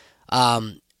game.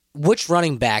 Which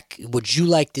running back would you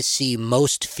like to see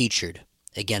most featured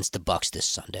against the Bucs this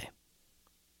Sunday?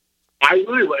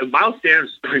 Miles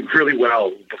Sanders was doing really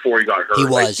well before he got hurt. He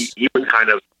was.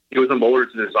 He was a motor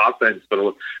to this offense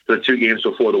for the 2 games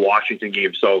before the Washington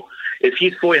game. So if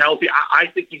he's fully healthy, I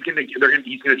think he's gonna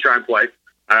try and play.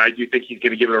 I do think he's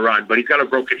gonna give it a run, but he's got a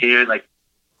broken hand. Like,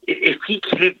 if he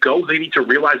can't go, they need to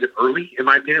realize it early, in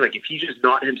my opinion. Like, if he's just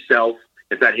not himself,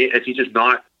 if he's just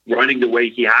not running the way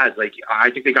he has, like, I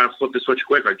think they got to flip the switch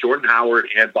quick. Like, Jordan Howard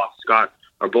and Boston Scott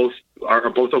are both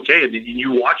okay, and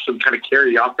you watch them kind of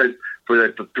carry the offense for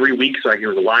the 3 weeks. Like, it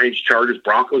was the Lions, Chargers,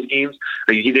 Broncos games.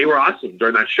 Like, they were awesome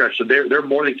during that stretch. So they're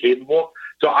more than capable.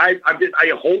 So I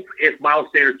hope if Miles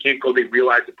Sanders can't go, they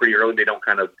realize it pretty early. They don't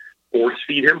kind of force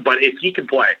feed him. But if he can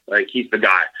play, like, he's the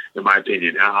guy, in my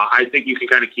opinion. I think you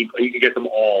can get them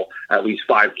all at least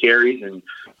 5 carries and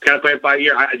kind of play it by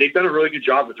ear. They've done a really good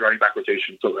job with the running back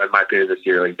rotation, so in my opinion, this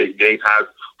year. Like, they've had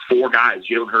 4 guys,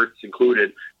 Jalen Hurts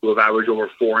included, who have averaged over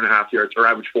 4.5 yards, or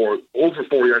over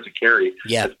 4 yards a carry.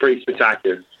 Yeah. That's pretty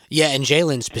spectacular. Yeah, and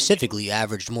Jalen specifically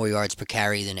averaged more yards per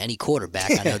carry than any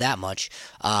quarterback. I know that much.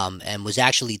 And was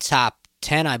actually top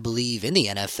 10, I believe, in the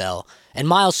NFL. And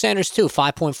Miles Sanders, too,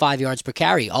 5.5 yards per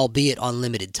carry, albeit on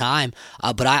limited time.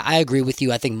 But I agree with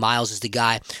you. I think Miles is the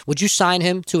guy. Would you sign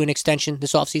him to an extension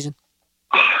this offseason?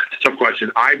 It's a tough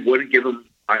question. I wouldn't give him.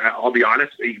 I'll be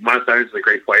honest. Miles Sanders is a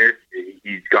great player.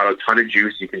 He's got a ton of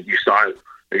juice. You saw it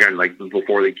again, like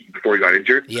before he got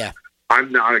injured. Yeah. I'm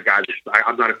not a guy.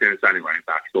 I'm not a fan of signing running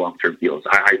backs to long-term deals.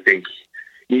 I think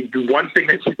the one thing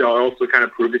that you also kind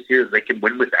of proved this year is they can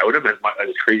win without him, as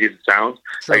crazy as it sounds.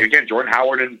 True. Like, again, Jordan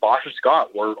Howard and Boston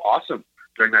Scott were awesome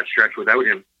during that stretch without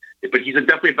him. But he's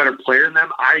definitely a better player than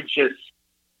them.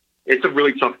 It's a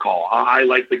really tough call. I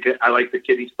like the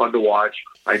kid. He's fun to watch.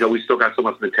 I know we still got so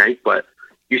much in the tank, but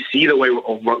you see the way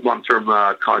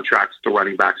long-term contracts to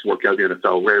running backs work out in the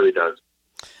NFL. Rarely does.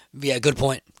 Yeah, good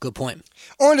point. Good point.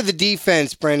 On to the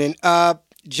defense, Brenden.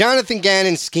 Jonathan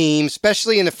Gannon's scheme,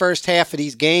 especially in the first half of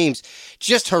these games,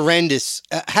 just horrendous.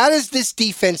 How does this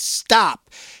defense stop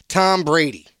Tom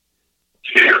Brady?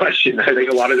 Good question. I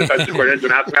think a lot of defensive coordinators have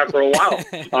been asking that for a while.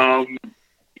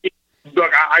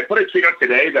 Look, I put a tweet out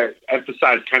today that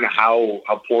emphasized kind of how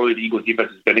poorly the Eagles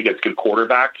defense has been against good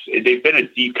quarterbacks. They've been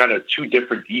kind of 2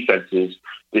 different defenses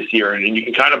this year, and you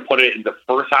can kind of put it in the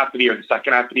first half of the year and the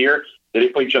second half of the year. They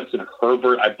played Justin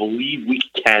Herbert, I believe, week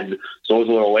 10, so it was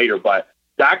a little later. But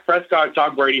Dak Prescott,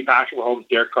 Tom Brady, Patrick Mahomes,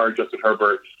 Derek Carr, Justin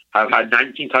Herbert have had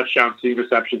 19 touchdowns, 3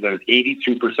 receptions, and an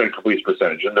 82% completion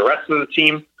percentage. And the rest of the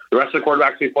team, the rest of the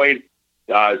quarterbacks they played,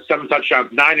 7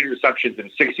 touchdowns, 9 interceptions, and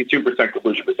 62%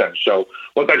 completion percentage. So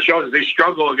what that shows is they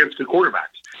struggle against good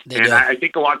quarterbacks. I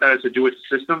think a lot of that has to do with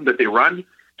the system that they run.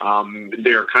 They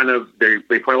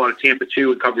play a lot of Tampa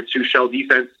 2 and cover 2 shell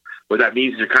defense. What that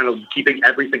means is you're kind of keeping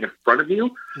everything in front of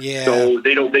you. Yeah. So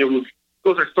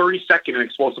those are 30-second and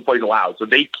explosive plays allowed. So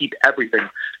they keep everything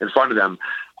in front of them.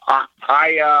 I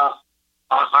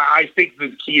think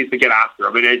the key is to get after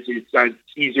them. I mean, it's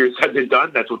easier said than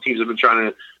done. That's what teams have been trying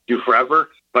to do forever.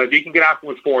 But if you can get after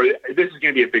them with 4, this is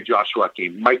going to be a big Joshua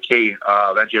game. Mike K,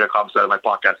 VetGA.com, said on my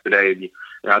podcast today,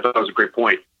 and I thought that was a great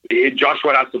point.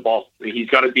 Joshua has the ball. He's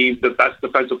got to be the best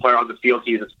defensive player on the field.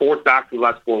 He's his 4th back for the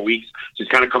last 4 weeks. So he's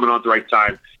kind of coming on at the right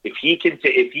time. If he can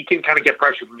kind of get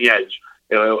pressure from the edge,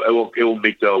 it will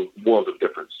make the world of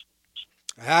difference.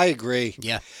 I agree.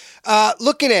 Yeah.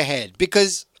 Looking ahead,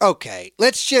 because, okay,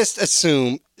 let's just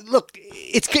assume, look,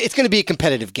 it's going to be a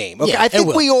competitive game. Okay, Yeah, I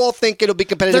think we all think it'll be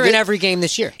competitive. They're in every game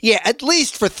this year. Yeah, at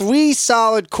least for 3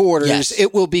 solid quarters, Yes.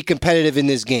 it will be competitive in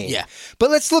this game. Yeah. But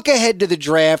let's look ahead to the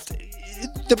draft.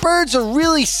 The Birds are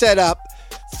really set up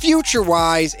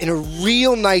future-wise in a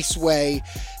real nice way.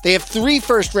 They have 3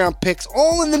 first-round picks,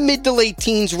 all in the mid to late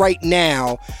teens right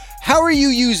now. How are you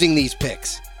using these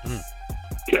picks?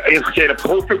 In a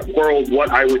perfect world, what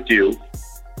I would do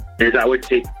is I would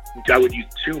use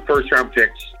 2 first-round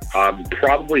picks,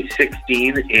 probably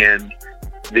 16, and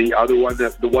the other one,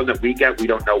 the one that we get, we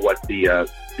don't know what the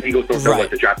Eagles don't know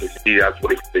what the draft is. That's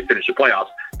what they finish the playoffs.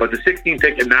 But the 16th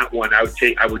pick in that one, I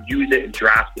would use it and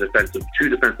draft 2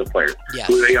 defensive players. Yes.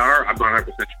 Who they are, I'm not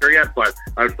 100% sure yet, but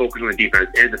I would focus on the defense.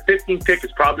 And the 15th pick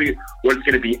is probably what it's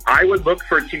going to be. I would look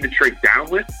for a team to trade down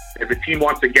with. If a team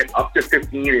wants to get up to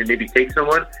 15 and maybe take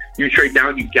someone, you trade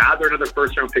down, you gather another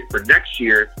first-round pick for next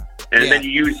year, and then you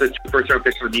use the 2 first-round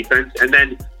picks for defense. And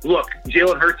then, look,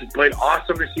 Jalen Hurts has played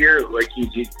awesome this year. Like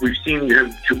we've seen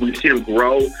him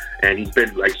grow, and he's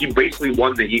been like he basically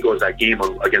won the Eagles that game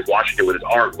against Washington with his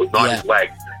arm, with not his leg.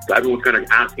 So everyone's kind of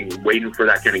asking, waiting for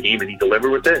that kind of game, and he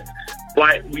delivered with it.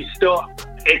 But we still,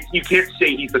 you can't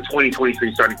say he's the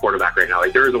 2023 starting quarterback right now.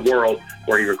 Like, there is a world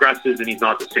where he regresses and he's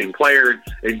not the same player.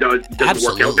 It doesn't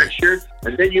work out next year.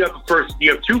 And then you have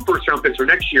two first-round picks for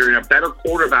next year and a better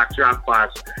quarterback draft class.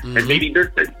 Mm-hmm. And maybe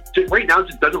right now it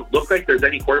just doesn't look like there's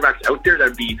any quarterbacks out there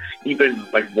that'd be even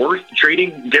worth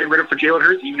getting rid of for Jalen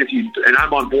Hurts. Even if and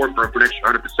I'm on board for next year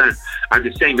 100%. I'm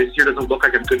just saying this year doesn't look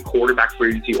like a good quarterback for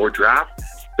agency or draft.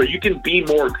 So you can be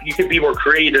more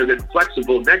creative and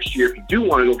flexible next year if you do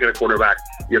want to go get a quarterback.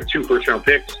 You have 2 first-round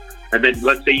picks, and then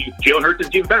let's say Jalen Hurts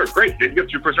is even better. Great, then you have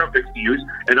 2 first-round picks to use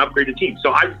and upgrade the team.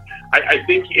 So I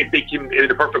think if they can,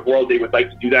 in a perfect world, they would like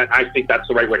to do that. I think that's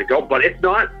the right way to go. But if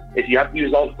not, if you have to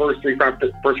use all the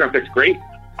first-round picks, great.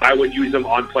 I would use them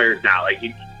on players now. Like,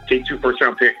 you take 2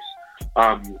 first-round picks,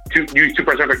 use 2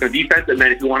 first-round picks on defense, and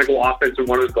then if you want to go offense and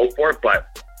want to go for it, but.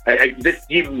 This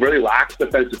team really lacks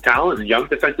defensive talent and young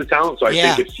defensive talent, so I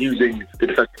think it's using the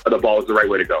defensive of the ball is the right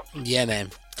way to go. Yeah,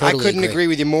 man. Totally I couldn't agree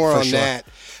with you more on that.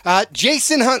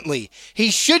 Jason Huntley,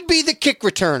 he should be the kick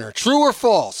returner. True or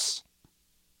false?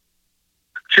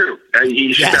 True.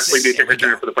 He should definitely be a kick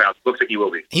returner for the playoffs. Looks like he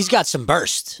will be. He's got some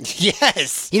burst.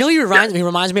 Yes. You know, he reminds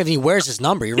me of, he wears his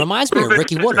number. He reminds me of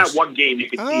Ricky Wooders. That one game, you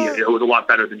can see it was a lot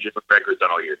better than Jalen Hurts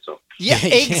done all year. So. Yeah,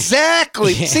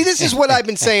 exactly. See, this is what I've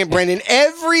been saying, Brenden.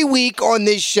 Every week on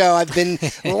this show, I've been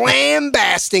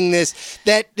lambasting this,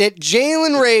 that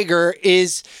Jalen Reagor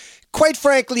is, quite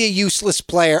frankly, a useless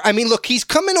player. I mean, look, he's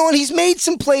coming on. He's made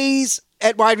some plays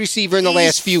at wide receiver in the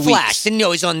last few weeks. And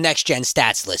he's on next gen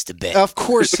stats list a bit. Of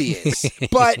course he is.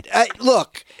 But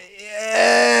look,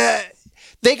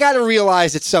 they got to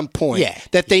realize at some point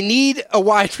that they need a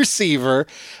wide receiver,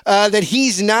 that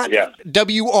he's not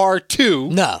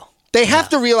WR2. No. They have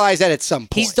to realize that at some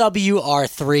point. He's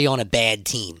WR3 on a bad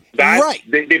team. Right.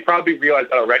 They probably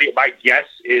realized that already. My guess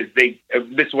is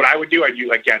this is what I would do. I'd use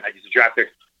a draft pick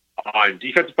on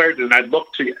defensive players, and I'd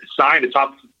look to sign a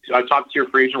top tier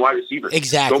free agent wide receiver.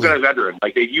 Exactly. Go get a veteran.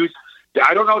 Like, they use,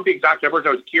 I don't know the exact numbers.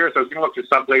 I was curious. I was going to look this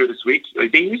up later this week.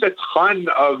 Like, they use a ton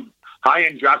of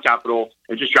high-end draft capital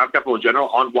and just draft capital in general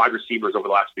on wide receivers over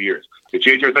the last few years.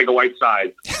 J.J.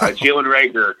 Arcega-Whiteside, Jalen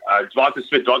Reagor, Devonta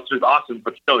Smith. Devonta Smith's awesome,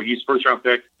 but still, he's first-round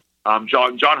pick.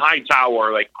 John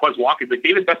Hightower, like Quez Watkins. Like,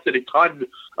 they've invested a ton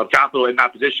of capital in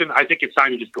that position. I think it's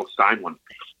time to just go sign one.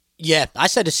 Yeah, I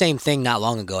said the same thing not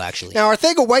long ago, actually. Now,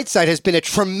 Arcega-Whiteside has been a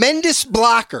tremendous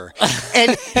blocker,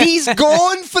 and he's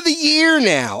gone for the year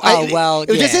now.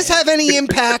 Does this have any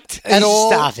impact at all?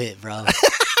 Stop it, bro.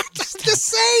 Just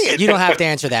say it. You don't have to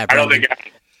answer that, bro. I don't think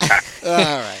all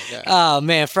right. Oh,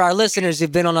 man. For our listeners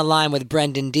who've been on the line with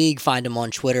Brenden Deeg, find him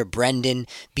on Twitter, Brenden,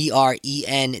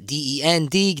 Brenden,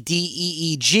 Deeg,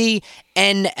 Deeg,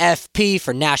 NFP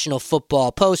for National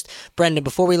Football Post. Brenden,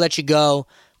 before we let you go,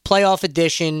 playoff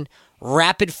edition,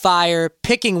 rapid fire,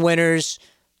 picking winners.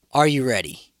 Are you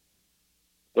ready?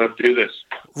 Let's do this.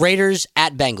 Raiders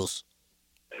at Bengals.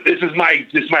 This is my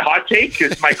hot take.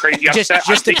 This is my crazy upset.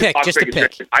 Just a pick.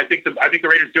 I think the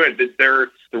Raiders do it.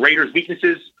 The Raiders'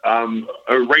 weaknesses,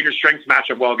 Raiders' strengths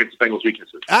match up well against the Bengals'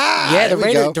 weaknesses. Yeah,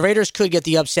 the Raiders could get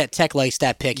the upset. Tech likes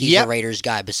that pick. He's a Raiders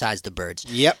guy besides the Birds.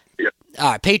 Yep.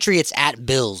 All right, Patriots at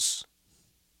Bills.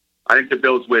 I think the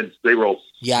Bills win. They roll.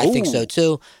 Yeah, I think so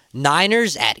too.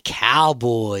 Niners at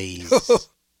Cowboys.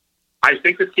 I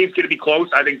think this game's going to be close.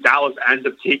 I think Dallas ends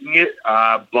up taking it,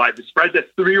 but the spread's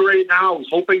at 3 right now. I was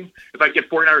hoping if I get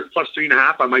 49ers plus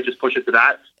 3.5, I might just push it to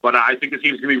that. But I think this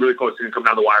game's going to be really close. It's going to come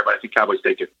down the wire, but I think Cowboys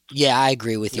take it. Yeah, I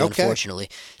agree with you, unfortunately.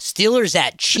 Steelers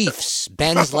at Chiefs.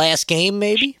 Ben's last game,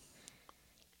 maybe?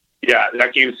 Yeah,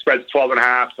 that game spreads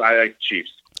 12.5. I like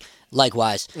Chiefs.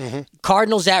 Likewise.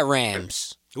 Cardinals at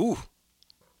Rams. Ooh.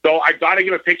 So I got to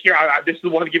give a pick here. This is the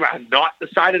one game I have not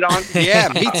decided on. Yeah,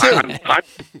 me too. I'm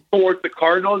towards the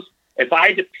Cardinals. If I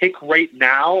had to pick right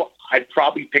now, I'd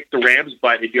probably pick the Rams.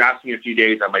 But if you ask me in a few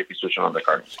days, I might be switching on the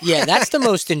Cardinals. Yeah, that's the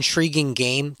most intriguing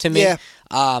game to me. Yeah.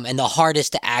 And the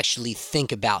hardest to actually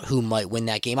think about who might win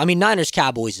that game. I mean,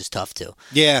 Niners-Cowboys is tough too.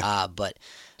 Yeah.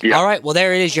 Yeah. All right, well,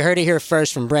 there it is. You heard it here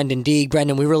first from Brenden Deeg.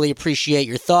 Brenden, we really appreciate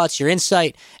your thoughts, your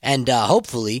insight, and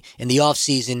hopefully in the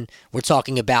offseason, we're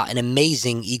talking about an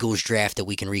amazing Eagles draft that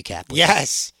we can recap with.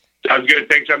 Yes. Sounds good.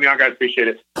 Thanks for having me on, guys. Appreciate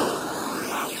it.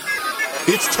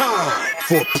 It's time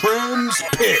for Prem's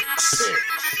Picks.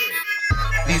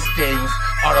 These games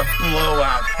are a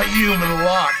blowout, a human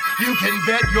lock. You can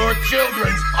bet your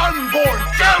children's unborn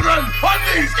children on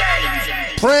these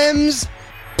games. Prem's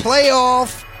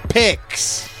playoff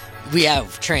picks. We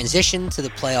have transitioned to the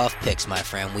playoff picks, my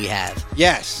friend. We have.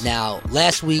 Yes. Now,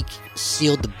 last week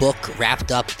sealed the book,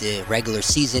 wrapped up the regular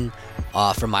season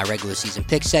for my regular season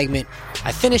pick segment.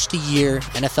 I finished the year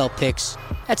NFL picks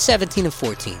at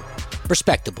 17-14.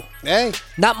 Respectable. Hey.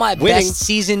 Not my Winning. best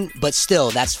season, but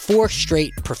still, that's 4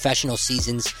 straight professional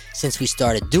seasons since we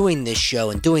started doing this show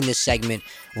and doing this segment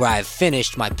where I've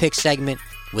finished my pick segment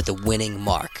with a winning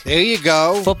mark. There you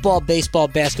go. Football, baseball,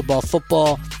 basketball,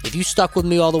 football. If you stuck with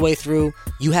me all the way through,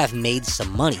 you have made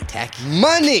some money, Tek.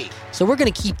 Money. So we're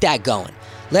going to keep that going.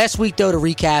 Last week, though, to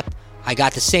recap, I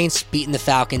got the Saints beating the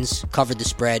Falcons, covered the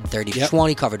spread,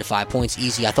 30-20, covered the 5 points,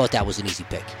 easy. I thought that was an easy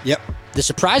pick. Yep. The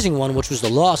surprising one, which was the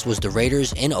loss, was the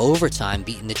Raiders in overtime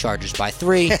beating the Chargers by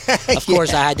 3. Of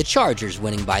course, I had the Chargers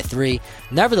winning by 3.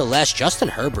 Nevertheless, Justin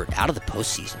Herbert out of the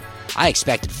postseason. I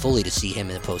expected fully to see him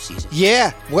in the postseason.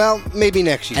 Yeah, well, maybe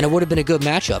next year. And it would have been a good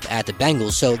matchup at the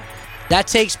Bengals. So that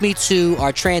takes me to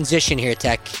our transition here,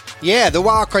 Tek. Yeah, the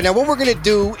wild card. Now, what we're going to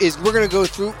do is we're going to go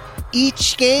through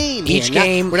each game. Each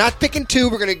game. We're not picking 2.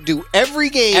 We're going to do every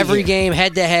game. Every game,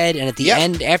 head-to-head. And at the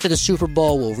end, after the Super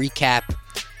Bowl, we'll recap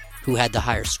who had the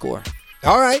higher score.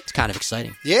 All right. It's kind of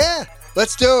exciting. Yeah,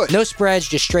 let's do it. No spreads,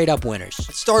 just straight-up winners.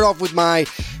 Let's start off with my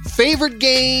favorite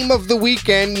game of the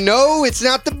weekend. No, it's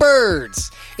not the Birds.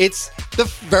 It's the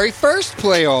very first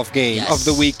playoff game of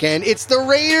the weekend. It's the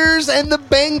Raiders and the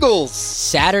Bengals.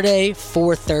 Saturday,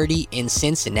 4:30 in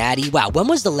Cincinnati. Wow, when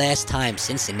was the last time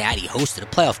Cincinnati hosted a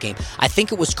playoff game? I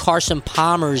think it was Carson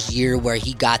Palmer's year where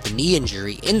he got the knee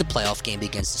injury in the playoff game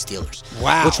against the Steelers.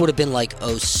 Wow. Which would have been like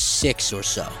 06 or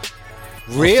so.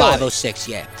 Really? 5-06,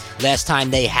 yeah. Last time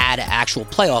they had an actual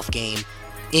playoff game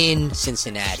in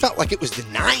Cincinnati. Felt like it was the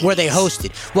 90s. Where they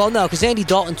hosted. Well, no, because Andy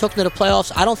Dalton took them to the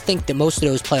playoffs. I don't think that most of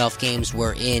those playoff games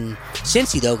were in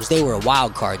Cincy, though, because they were a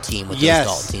wild card team with those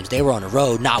Dalton teams. They were on the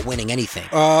road, not winning anything.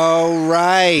 Oh,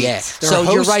 right. Yeah. They're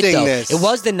so you're right, though. This. It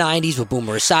was the 90s with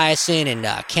Boomer Esiason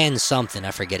and Ken something.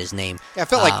 I forget his name. I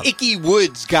felt like Icky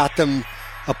Woods got them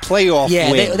a playoff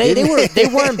win. Yeah, they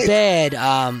weren't bad.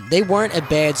 They weren't a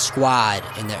bad squad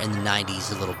in the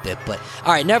 90s a little bit. But,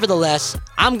 all right, nevertheless,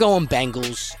 I'm going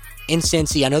Bengals in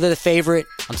Cincy. I know they're the favorite.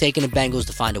 I'm taking the Bengals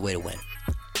to find a way to win.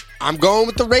 I'm going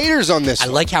with the Raiders on this one.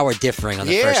 I like how we're differing on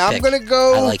the first pick. Yeah, I'm going to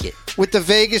go I like it. with the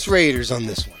Vegas Raiders on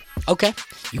this one. Okay.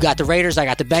 You got the Raiders. I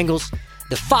got the Bengals.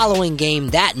 The following game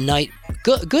that night,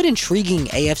 good intriguing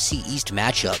AFC East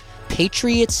matchup.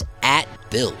 Patriots at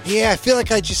Bills. Yeah, I feel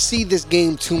like I just see this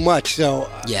game too much, so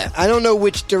I don't know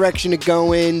which direction to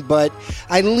go in, but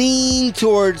I lean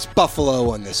towards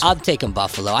Buffalo on this one. I'm taking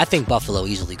Buffalo. I think Buffalo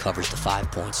easily covers the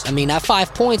 5 points. I mean, that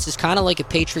 5 points is kind of like a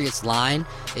Patriots line.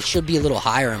 It should be a little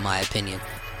higher in my opinion.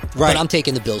 Right. But I'm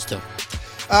taking the Bills too.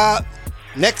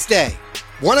 Next day,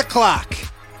 1 o'clock,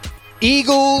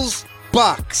 Eagles,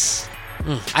 Bucs.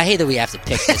 I hate that we have to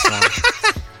pick this one.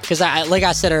 Because, like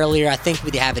I said earlier, I think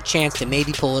we'd have a chance to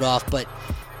maybe pull it off, but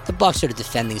the Bucs are the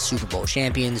defending Super Bowl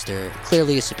champions. They're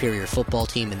clearly a superior football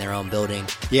team in their own building.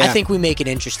 Yeah. I think we make it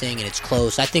interesting and it's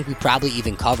close. I think we probably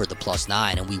even cover the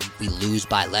 +9 and we lose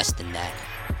by less than that.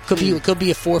 It could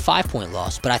be a 4 or 5 point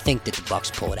loss, but I think that the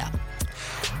Bucs pull it out.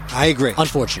 I agree.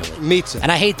 Unfortunately. Me too.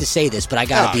 And I hate to say this, but I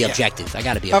got to be objective. I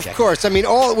got to be objective. Of course. I mean,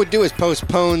 all it would do is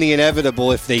postpone the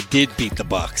inevitable if they did beat the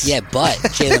Bucs. Yeah, but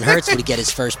Jalen Hurts would get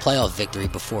his first playoff victory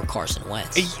before Carson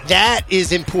Wentz. That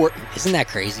is important. Isn't that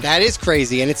crazy? That is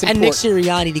crazy, and it's important. And Nick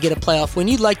Sirianni to get a playoff win.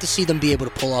 You'd like to see them be able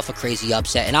to pull off a crazy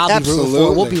upset, and I'll be rooting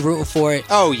for it. We'll be rooting for it.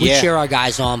 Oh, yeah. We cheer our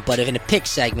guys on, but if in a pick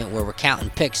segment where we're counting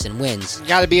picks and wins, you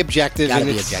got to be objective.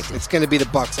 Objective. It's going to be the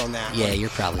Bucs on that. Yeah, you're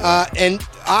probably right. And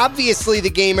obviously, the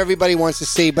game everybody wants to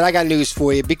see, but I got news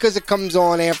for you. Because it comes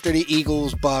on after the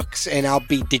Eagles, Bucs, and I'll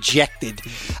be dejected,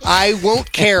 I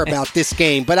won't care about this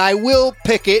game, but I will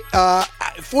pick it.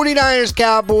 49ers,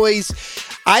 Cowboys.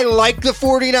 I like the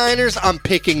 49ers. I'm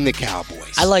picking the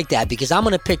Cowboys. I like that because I'm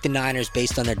going to pick the Niners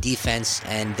based on their defense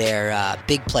and their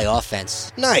big play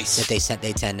offense. Nice. That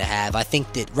they tend to have. I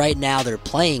think that right now they're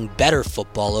playing better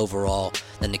football overall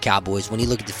than the Cowboys. When you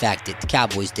look at the fact that the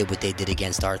Cowboys did what they did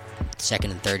against our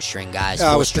second and third string guys,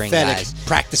 fourth string guys.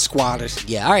 Practice squatters.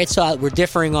 Yeah, all right, so we're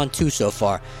differing on 2 so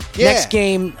far. Yeah. Next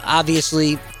game,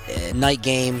 obviously, night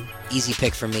game. Easy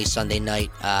pick for me, Sunday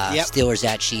night. Steelers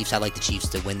at Chiefs. I like the Chiefs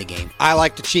to win the game. I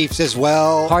like the Chiefs as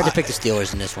well. Hard to pick the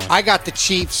Steelers in this one. I got the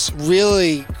Chiefs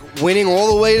really winning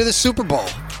all the way to the Super Bowl.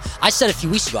 I said a few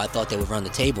weeks ago I thought they would run the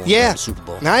table and win the Super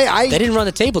Bowl. They didn't run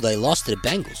the table. They lost to the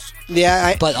Bengals.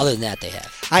 Yeah, but other than that, they have.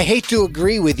 I hate to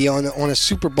agree with you on a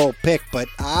Super Bowl pick, but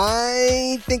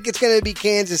I think it's going to be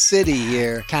Kansas City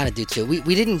here. Kind of do too. We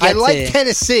didn't get. I like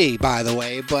Tennessee, by the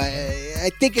way, but I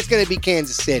think it's going to be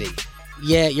Kansas City.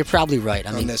 Yeah, you're probably right.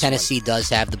 I mean, Tennessee does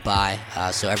have the bye,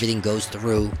 so everything goes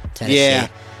through Tennessee. Yeah.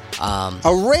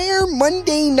 A rare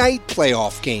Monday night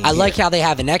playoff game. I like how they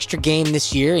have an extra game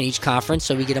this year in each conference,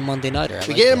 so we get a Monday nighter.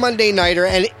 We get a Monday nighter,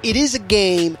 and it is a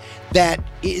game that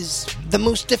is the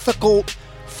most difficult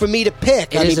for me to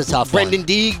pick. It is a tough one. Brenden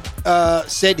Deeg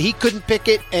said he couldn't pick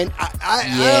it, and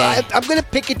I'm going to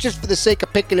pick it just for the sake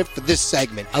of picking it for this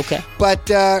segment. Okay. But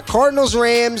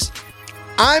Cardinals-Rams,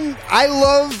 I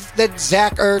love that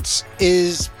Zach Ertz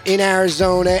is in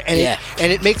Arizona,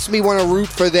 and it makes me want to root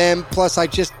for them. Plus, I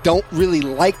just don't really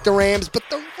like the Rams, but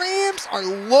the Rams are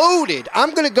loaded.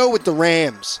 I'm going to go with the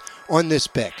Rams on this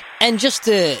pick. And just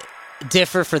to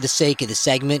differ for the sake of the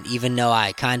segment, even though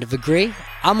I kind of agree,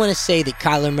 I'm going to say that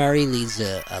Kyler Murray leads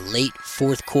a late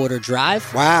fourth quarter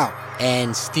drive. Wow.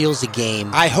 And steals a game.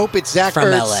 I hope it's Zach from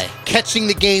Ertz LA catching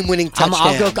the game-winning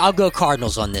touchdown. I'll go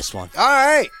Cardinals on this one. All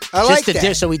right. I like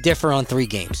that. So we differ on 3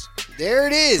 games. There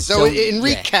it is. So in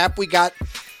recap,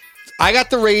 I got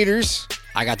the Raiders.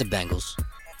 I got the Bengals.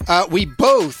 We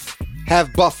both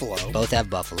have Buffalo. Both have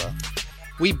Buffalo.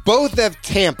 We both have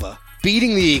Tampa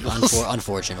beating the Eagles.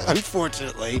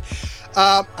 Unfortunately.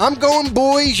 I'm going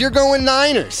boys. You're going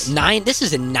Niners. This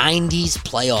is a 90s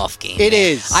playoff game. It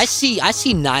is. I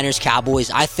see Niners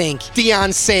Cowboys. I think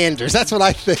Deion Sanders. That's what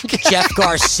I think. Jeff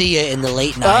Garcia in the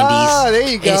late 90s. Ah, there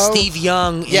you go. And Steve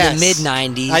Young in the mid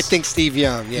 90s. I think Steve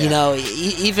Young. Yeah. You know,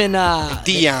 even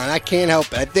Deion. I can't help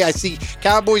it. I see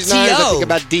Cowboys Niners. I think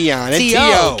about Deion and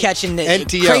T.O. catching the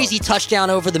crazy touchdown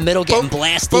over the middle, getting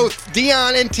blasted. Both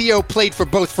Deion and T.O. played for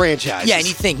both franchises. Yeah, and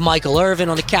you think Michael Irvin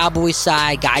on the Cowboys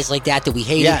side, guys like that we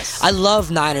hated. Yes. I love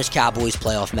Niners-Cowboys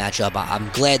playoff matchup. I'm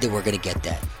glad that we're going to get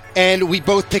that. And we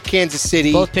both pick Kansas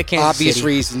City. Both pick Kansas City. Obvious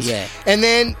reasons. Yeah. And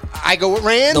then I go with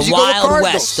Rams. The Wild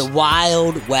West. The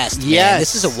Wild West. Yes. Man.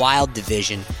 This is a wild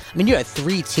division. I mean, you had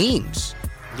 3 teams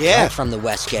from the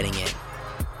West getting in.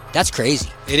 That's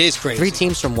crazy. It is crazy. 3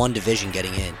 teams from one division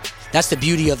getting in. That's the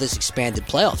beauty of this expanded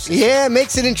playoffs. Yeah, it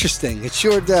makes it interesting. It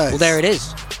sure does. Well, there it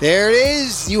is. There it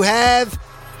is. You have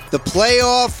the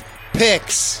playoff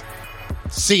picks.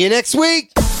 See you next week.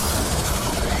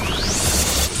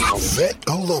 Vet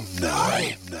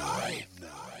Alumni.